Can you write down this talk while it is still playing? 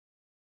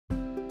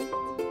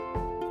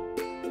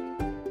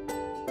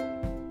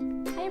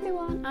Hey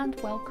everyone,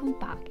 and welcome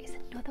back. It's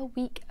another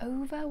week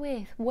over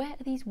with. Where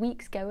are these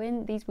weeks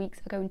going? These weeks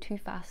are going too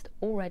fast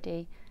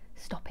already.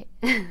 Stop it.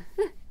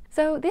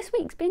 So this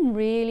week's been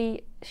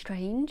really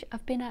strange.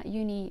 I've been at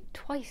uni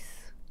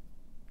twice,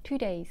 2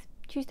 days,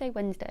 Tuesday,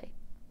 Wednesday.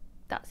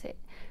 That's it.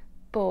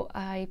 But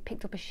I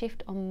picked up a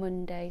shift on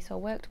Monday, so I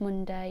worked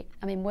Monday.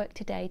 I'm in work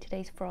today.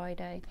 Today's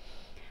Friday.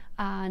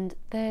 And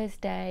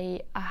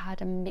Thursday I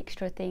had a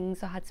mixture of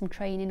things. I had some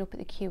training up at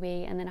the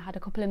QE, and then I had a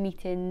couple of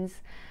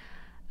meetings,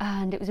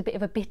 and it was a bit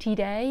of a bitty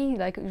day.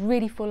 Like, it was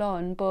really full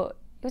on, but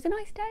it was a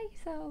nice day,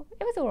 so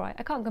it was all right.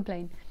 I can't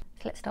complain.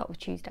 So let's start with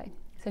Tuesday.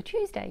 So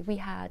Tuesday we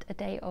had a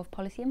day of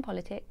policy and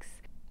politics.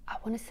 I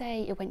want to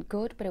say it went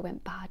good, but it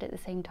went bad at the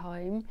same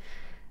time.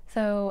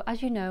 So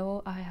as you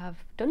know, I have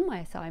done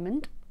my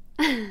assignment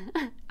and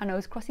I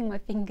was crossing my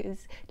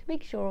fingers to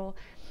make sure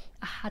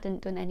I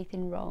hadn't done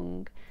anything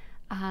wrong.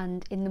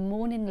 And in the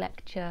morning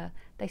lecture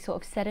they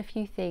sort of said a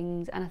few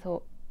things, and I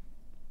thought,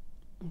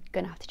 I'm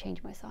gonna have to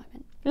change my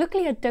assignment.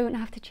 Luckily I don't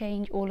have to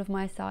change all of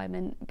my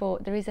assignment,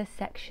 but there is a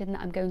section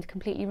that I'm going to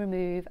completely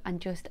remove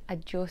and just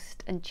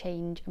adjust and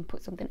change and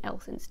put something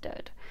else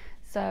instead.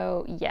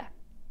 So yeah,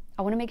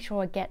 I want to make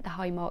sure I get the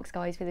high marks,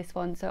 guys, for this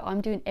one, so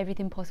I'm doing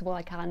everything possible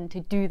I can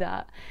to do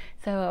that.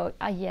 So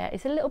yeah,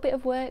 it's a little bit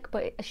of work,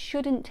 but it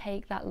shouldn't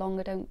take that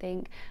long, I don't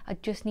think. I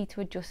just need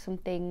to adjust some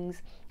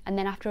things, and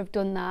then after I've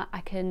done that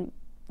I can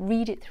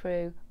read it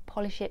through,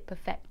 polish it,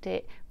 perfect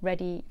it,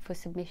 ready for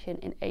submission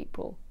in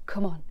April.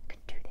 Come on, I can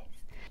do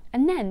this.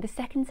 And then the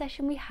second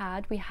session we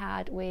had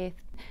with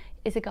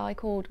is a guy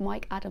called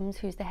Mike Adams,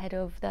 who's the head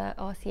of the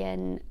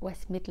RCN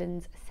West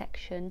Midlands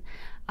section,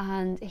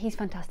 and he's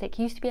fantastic.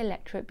 He used to be a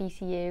lecturer at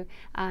BCU,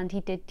 and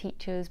he did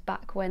teach us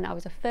back when I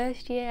was a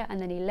first year,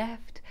 and then he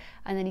left,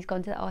 and then he's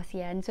gone to the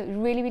RCN. So it was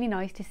really, really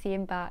nice to see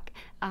him back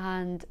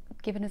and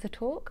giving us a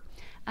talk.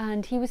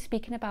 And he was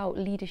speaking about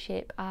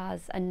leadership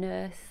as a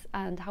nurse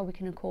and how we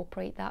can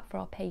incorporate that for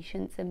our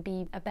patients and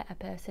be a better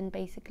person,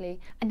 basically.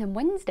 And then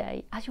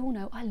Wednesday, as you all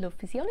know, I love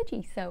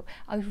physiology, so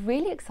I was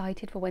really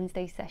excited for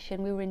Wednesday's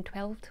session. We were in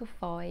 12 till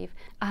 5,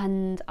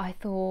 and I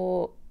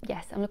thought,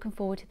 yes, I'm looking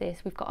forward to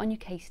this. We've got our new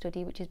case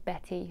study, which is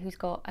Betty, who's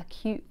got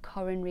acute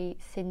coronary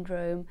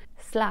syndrome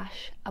 /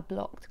 a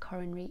blocked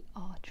coronary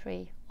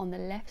artery on the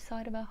left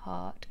side of her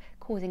heart,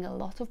 causing a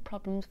lot of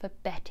problems for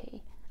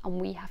Betty, and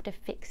we have to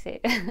fix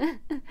it,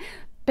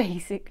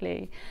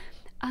 basically.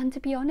 And to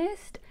be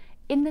honest,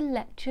 in the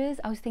lectures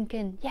I was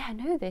thinking, yeah, I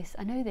know this.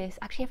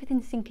 Actually,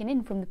 everything's sinking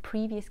in from the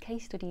previous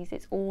case studies.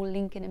 It's all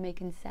linking and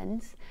making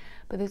sense.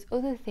 But there's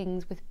other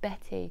things with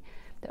Betty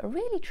that are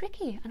really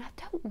tricky, and I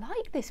don't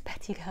like this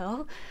Betty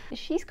girl.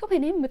 She's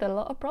coming in with a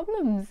lot of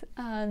problems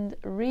and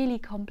really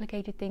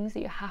complicated things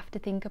that you have to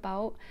think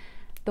about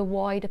the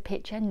wider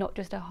picture, not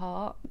just her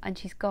heart. And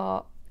she's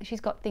got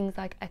things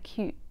like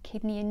acute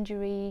kidney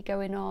injury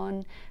going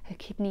on. Her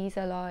kidneys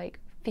are like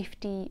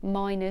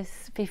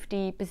minus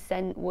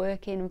 50%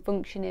 working and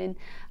functioning,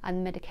 and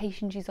the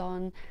medication she's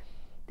on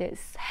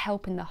that's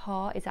helping the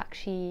heart is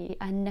actually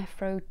a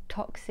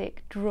nephrotoxic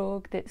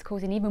drug that's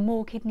causing even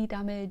more kidney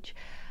damage.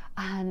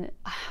 And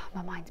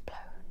my mind's blown.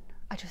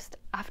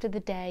 After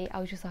the day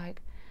I was just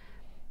like,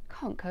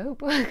 can't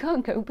cope. I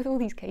can't cope with all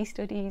these case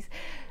studies.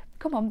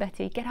 Come on,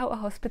 Betty, get out of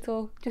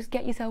hospital, just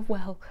get yourself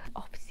well.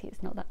 Obviously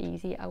it's not that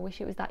easy. I wish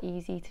it was that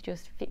easy to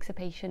just fix a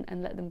patient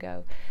and let them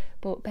go.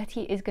 But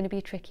Betty is going to be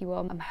a tricky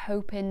one. I'm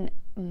hoping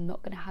I'm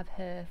not going to have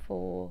her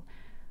for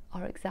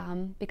our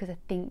exam, because I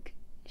think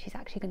she's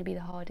actually going to be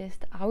the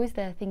hardest. I was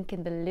there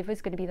thinking the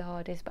liver's going to be the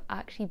hardest, but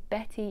actually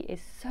Betty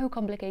is so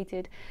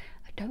complicated.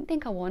 I don't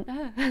think I want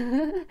her.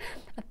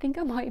 I think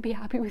I might be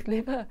happy with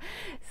liver.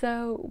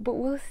 So, but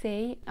we'll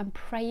see. I'm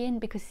praying,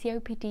 because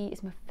COPD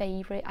is my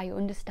favourite. I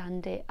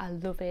understand it. I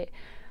love it.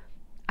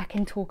 I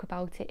can talk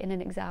about it in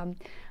an exam,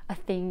 I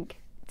think,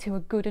 to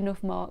a good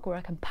enough mark where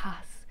I can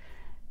pass.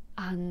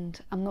 And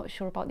I'm not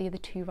sure about the other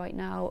two right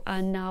now.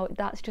 And now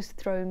that's just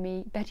thrown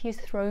me. Betty has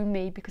thrown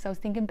me, because I was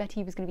thinking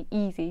Betty was going to be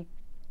easy.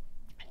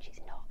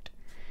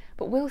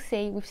 But we'll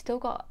see. We've still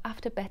got,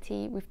 after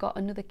Betty, we've got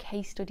another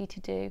case study to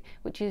do,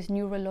 which is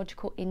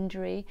neurological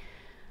injury.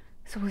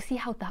 So we'll see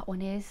how that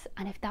one is.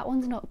 And if that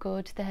one's not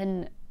good,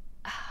 then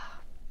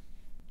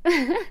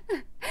and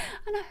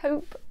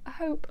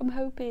I'm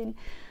hoping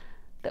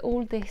that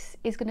all this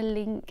is going to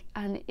link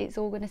and it's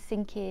all going to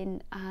sink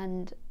in,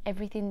 and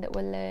everything that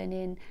we're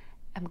learning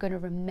I'm going to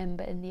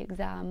remember in the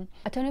exam.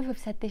 I don't know if I've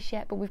said this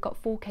yet, but we've got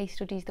 4 case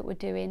studies that we're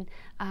doing,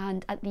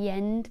 and at the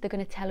end they're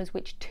going to tell us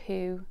which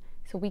 2.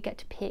 So we get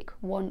to pick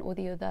one or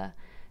the other,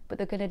 but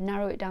they're going to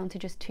narrow it down to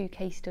just 2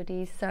 case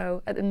studies.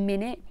 So at the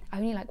minute, I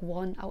only like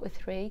 1 out of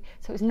 3,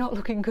 so it's not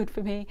looking good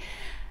for me.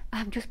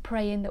 I'm just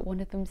praying that one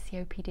of them's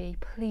COPD,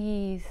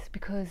 please,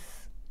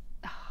 because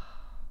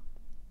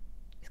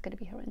it's going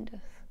to be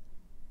horrendous.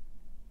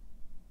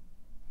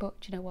 But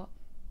do you know what?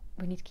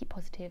 We need to keep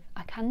positive.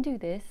 I can do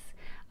this,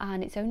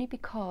 and it's only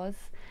because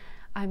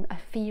I'm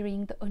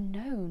fearing the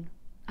unknown.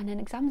 And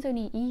an exam's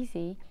only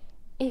easy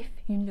if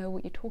you know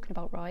what you're talking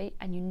about, right?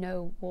 And you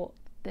know what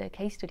the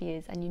case study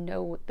is and you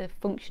know what the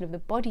function of the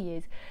body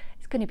is,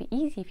 it's going to be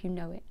easy if you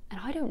know it. And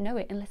I don't know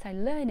it unless I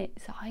learn it,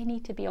 so I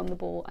need to be on the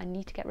ball. I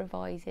need to get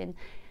revising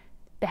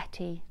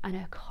Betty and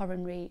her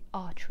coronary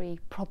artery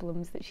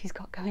problems that she's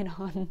got going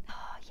on.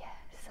 Oh yeah,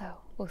 so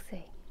we'll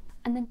see.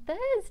 And then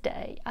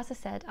Thursday, as I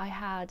said, I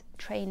had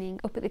training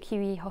up at the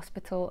QE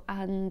Hospital,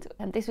 and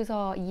this was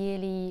our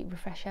yearly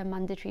refresher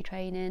mandatory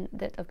training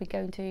that I've been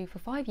going to for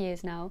 5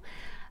 years now.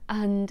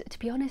 And to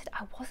be honest,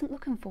 I wasn't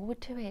looking forward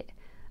to it.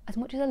 As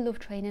much as I love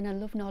training, I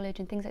love knowledge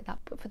and things like that,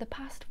 but for the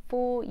past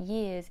 4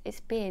 years,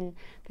 it's been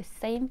the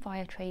same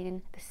fire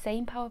training, the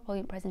same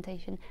PowerPoint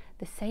presentation,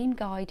 the same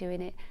guy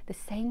doing it, the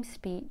same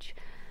speech.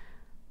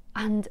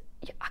 And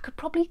I could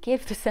probably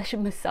give the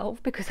session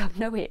myself because I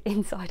know it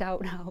inside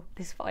out now,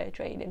 this fire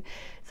training.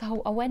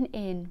 So I went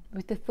in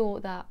with the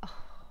thought that, oh,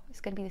 it's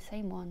going to be the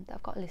same one that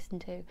I've got to listen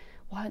to.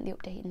 Why aren't they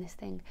updating this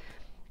thing?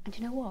 And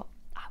you know what?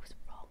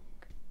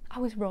 I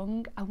was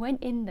wrong. I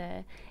went in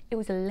there, it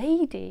was a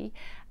lady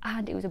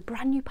and it was a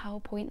brand new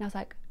PowerPoint, and I was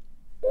like,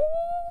 ooh,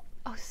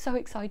 I was so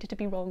excited to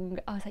be wrong.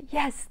 I was like,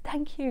 yes,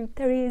 thank you.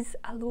 There is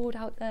a Lord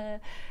out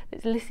there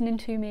that's listening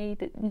to me,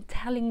 that's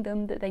telling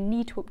them that they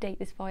need to update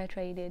this fire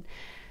training.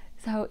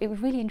 So it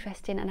was really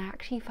interesting, and I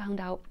actually found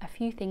out a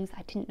few things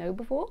I didn't know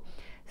before.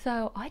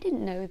 So I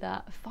didn't know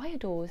that fire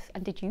doors,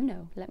 and did you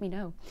know? Let me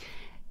know.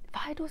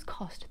 Fire doors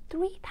cost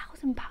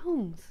 £3,000.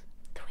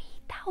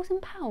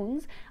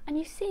 £3,000, and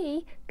you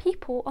see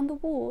people on the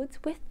wards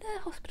with their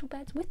hospital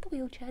beds, with the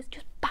wheelchairs,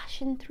 just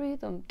bashing through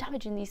them,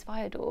 damaging these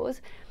fire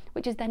doors,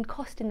 which is then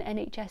costing the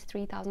NHS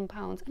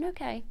 £3,000. And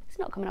okay, it's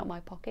not coming out of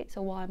my pocket,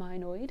 so why am I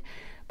annoyed?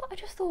 But I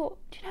just thought,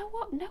 do you know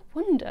what? No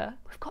wonder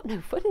we've got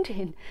no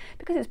funding,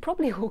 because it's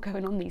probably all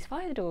going on these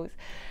fire doors.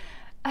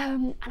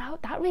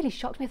 That really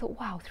shocked me. I thought,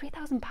 wow,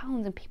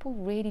 £3,000, and people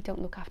really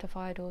don't look after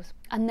fire doors.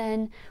 And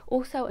then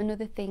also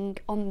another thing,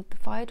 on the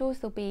fire doors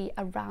there'll be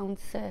a round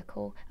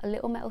circle, a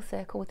little metal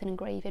circle with an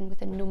engraving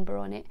with a number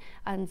on it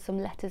and some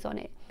letters on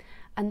it.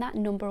 And that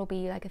number will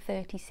be like a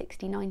 30,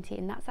 60, 90,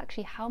 and that's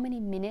actually how many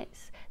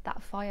minutes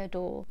that fire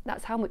door,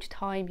 that's how much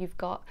time you've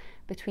got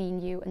between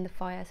you and the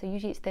fire. So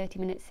usually it's 30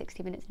 minutes,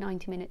 60 minutes,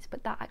 90 minutes,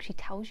 but that actually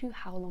tells you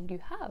how long you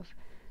have.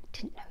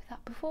 Didn't know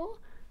that before.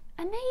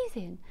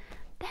 Amazing.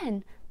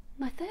 Then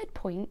my third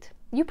point,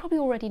 you probably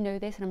already know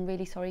this, and I'm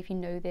really sorry if you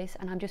know this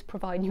and I'm just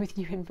providing you with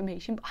new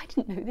information, but I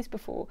didn't know this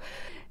before.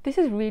 This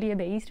has really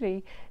amazed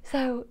me.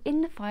 So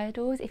in the fire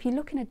doors, if you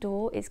look in a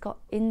door, it's got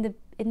in the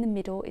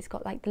middle, it's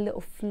got like the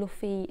little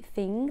fluffy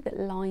thing that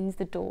lines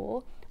the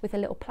door with a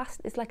little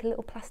plastic, it's like a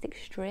little plastic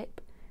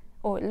strip,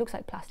 or it looks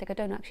like plastic, I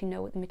don't actually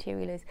know what the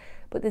material is,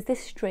 but there's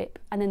this strip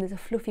and then there's a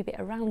fluffy bit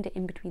around it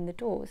in between the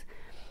doors,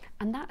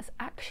 and that's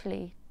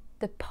actually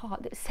the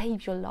part that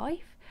saves your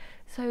life.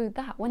 So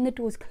that when the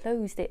door's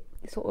closed, it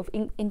sort of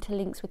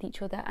interlinks with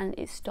each other and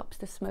it stops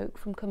the smoke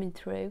from coming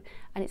through,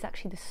 and it's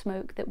actually the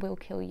smoke that will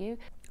kill you.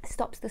 It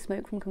stops the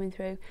smoke from coming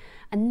through,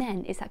 and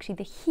then it's actually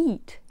the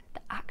heat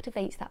that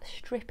activates that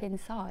strip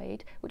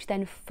inside, which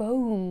then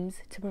foams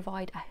to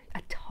provide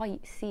a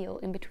tight seal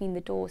in between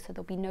the doors, so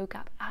there'll be no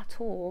gap at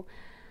all.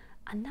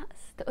 And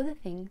that's the other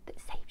thing that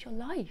saves your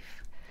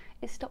life.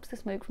 It stops the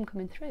smoke from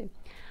coming through.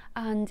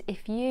 And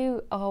if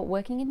you are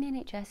working in the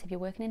NHS, if you're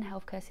working in a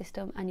healthcare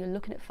system and you're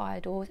looking at fire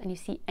doors and you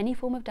see any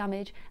form of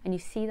damage and you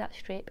see that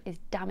strip is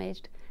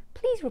damaged,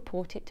 please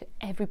report it to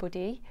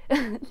everybody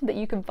that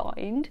you can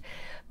find.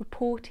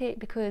 Report it,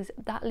 because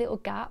that little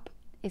gap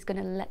is going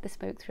to let the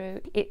smoke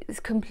through. It's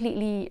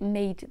completely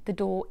made the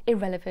door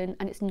irrelevant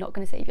and it's not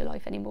going to save your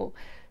life anymore.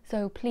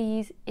 So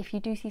please, if you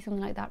do see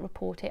something like that,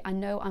 report it. I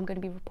know I'm going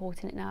to be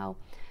reporting it now.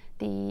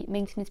 The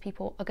maintenance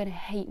people are going to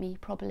hate me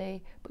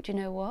probably, but you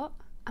know what?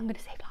 I'm going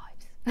to save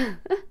lives.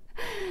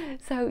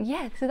 So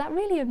yeah, so that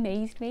really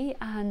amazed me,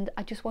 and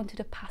I just wanted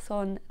to pass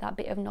on that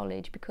bit of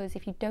knowledge, because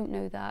if you don't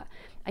know that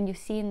and you're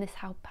seeing this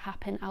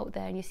happen out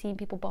there and you're seeing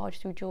people barge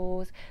through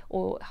doors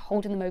or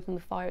holding them open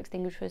with fire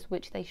extinguishers,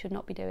 which they should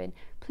not be doing,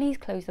 please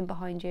close them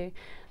behind you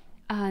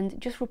and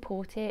just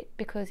report it,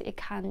 because it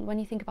can, when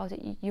you think about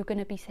it, you're going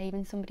to be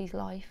saving somebody's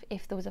life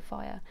if there was a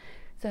fire.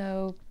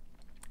 So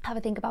have a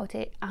think about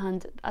it,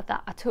 and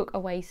that I took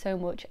away so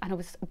much, and I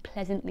was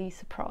pleasantly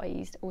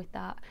surprised with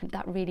that.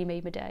 That really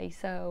made my day.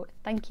 So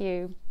thank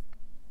you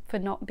for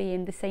not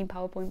being the same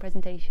PowerPoint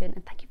presentation,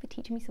 and thank you for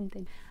teaching me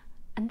something.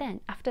 And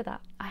then after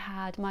that, I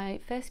had my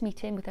first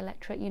meeting with a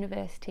lecturer at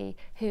university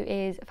who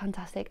is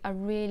fantastic. I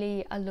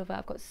love her.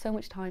 I've got so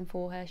much time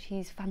for her.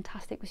 She's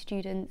fantastic with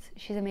students.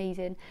 She's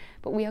amazing.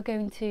 But we are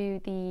going to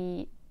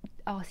the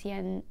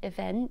RCN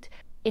event.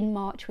 In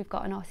March we've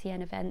got an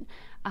RCN event,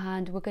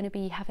 and we're going to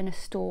be having a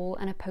stall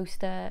and a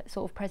poster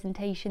sort of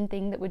presentation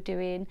thing that we're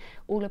doing,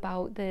 all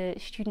about the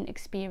student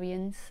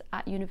experience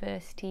at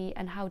university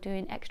and how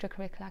doing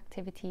extracurricular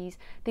activities,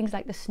 things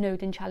like the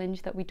Snowden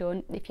challenge that we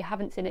done. If you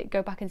haven't seen it,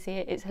 go back and see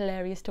it, it's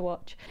hilarious to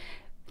watch.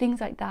 Things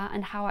like that,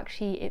 and how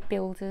actually it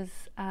builds us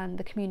and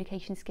the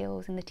communication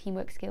skills and the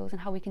teamwork skills,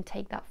 and how we can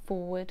take that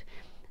forward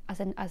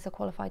as a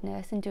qualified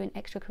nurse, and doing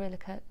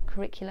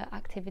extracurricular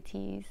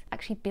activities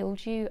actually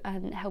builds you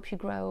and helps you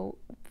grow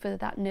for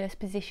that nurse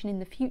position in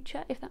the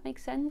future, if that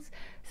makes sense.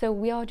 So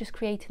we are just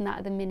creating that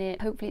at the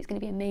minute. Hopefully it's going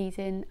to be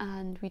amazing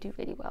and we do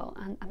really well,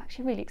 and I'm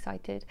actually really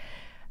excited.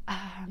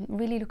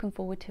 Really looking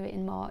forward to it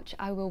in March.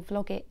 I will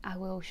vlog it, I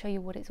will show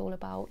you what it's all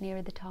about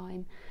nearer the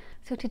time.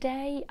 So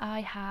today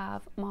I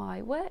have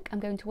my work. I'm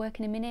going to work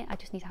in a minute. I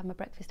just need to have my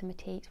breakfast and my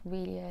tea. It's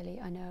really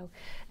early, I know.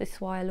 This is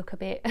why I look a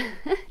bit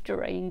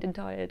drained and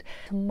tired.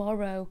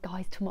 Tomorrow,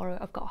 guys, tomorrow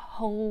I've got a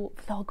whole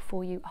vlog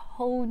for you, a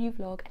whole new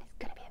vlog, and it's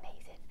going to be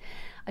amazing.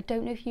 I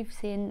don't know if you've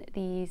seen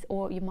these,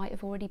 or you might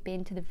have already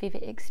been to the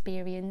Vivid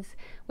Experience,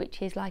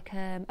 which is like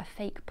a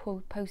fake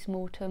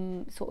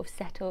post-mortem sort of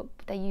setup.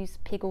 They use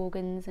pig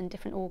organs and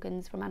different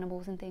organs from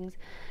animals and things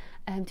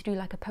to do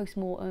like a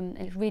post-mortem,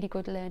 and it's really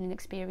good learning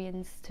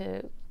experience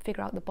to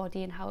figure out the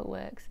body and how it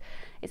works.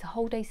 It's a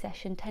whole day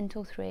session, 10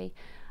 till 3.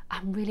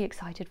 I'm really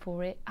excited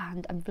for it,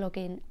 and I'm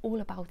vlogging all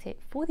about it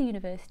for the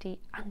university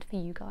and for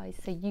you guys,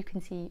 so you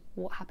can see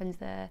what happens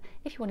there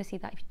if you want to see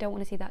that. If you don't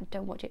want to see that,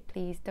 don't watch it,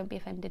 please. Don't be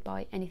offended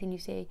by anything you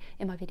see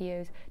in my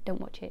videos.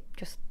 Don't watch it,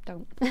 just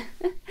don't.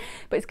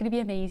 But it's going to be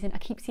amazing. I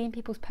keep seeing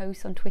people's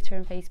posts on Twitter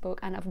and Facebook,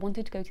 and I've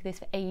wanted to go to this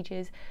for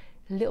ages.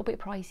 A little bit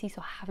pricey,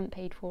 so I haven't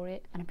paid for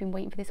it, and I've been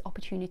waiting for this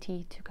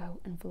opportunity to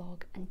go and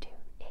vlog and do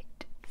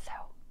it. So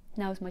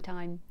now's my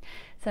time.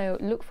 So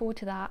look forward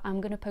to that. I'm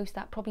going to post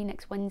that probably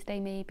next Wednesday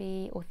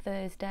maybe, or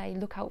Thursday.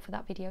 Look out for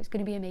that video. It's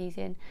going to be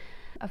amazing.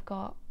 I've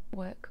got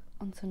work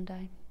on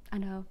Sunday. I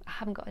know I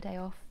haven't got a day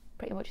off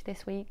pretty much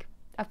this week.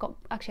 I've got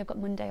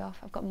Monday off.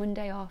 I've got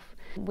Monday off,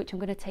 which I'm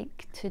going to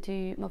take to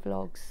do my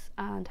vlogs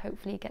and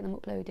hopefully get them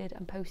uploaded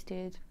and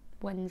posted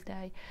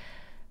Wednesday.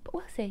 But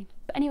we'll see.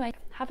 But anyway,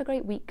 have a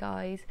great week,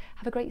 guys.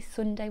 Have a great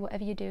Sunday,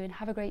 whatever you're doing.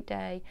 Have a great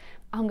day.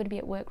 I'm going to be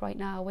at work right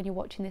now when you're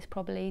watching this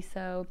probably,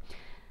 so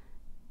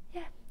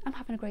yeah, I'm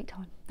having a great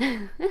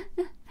time.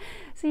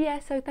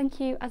 So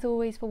thank you as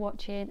always for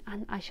watching,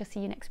 and I shall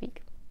see you next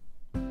week.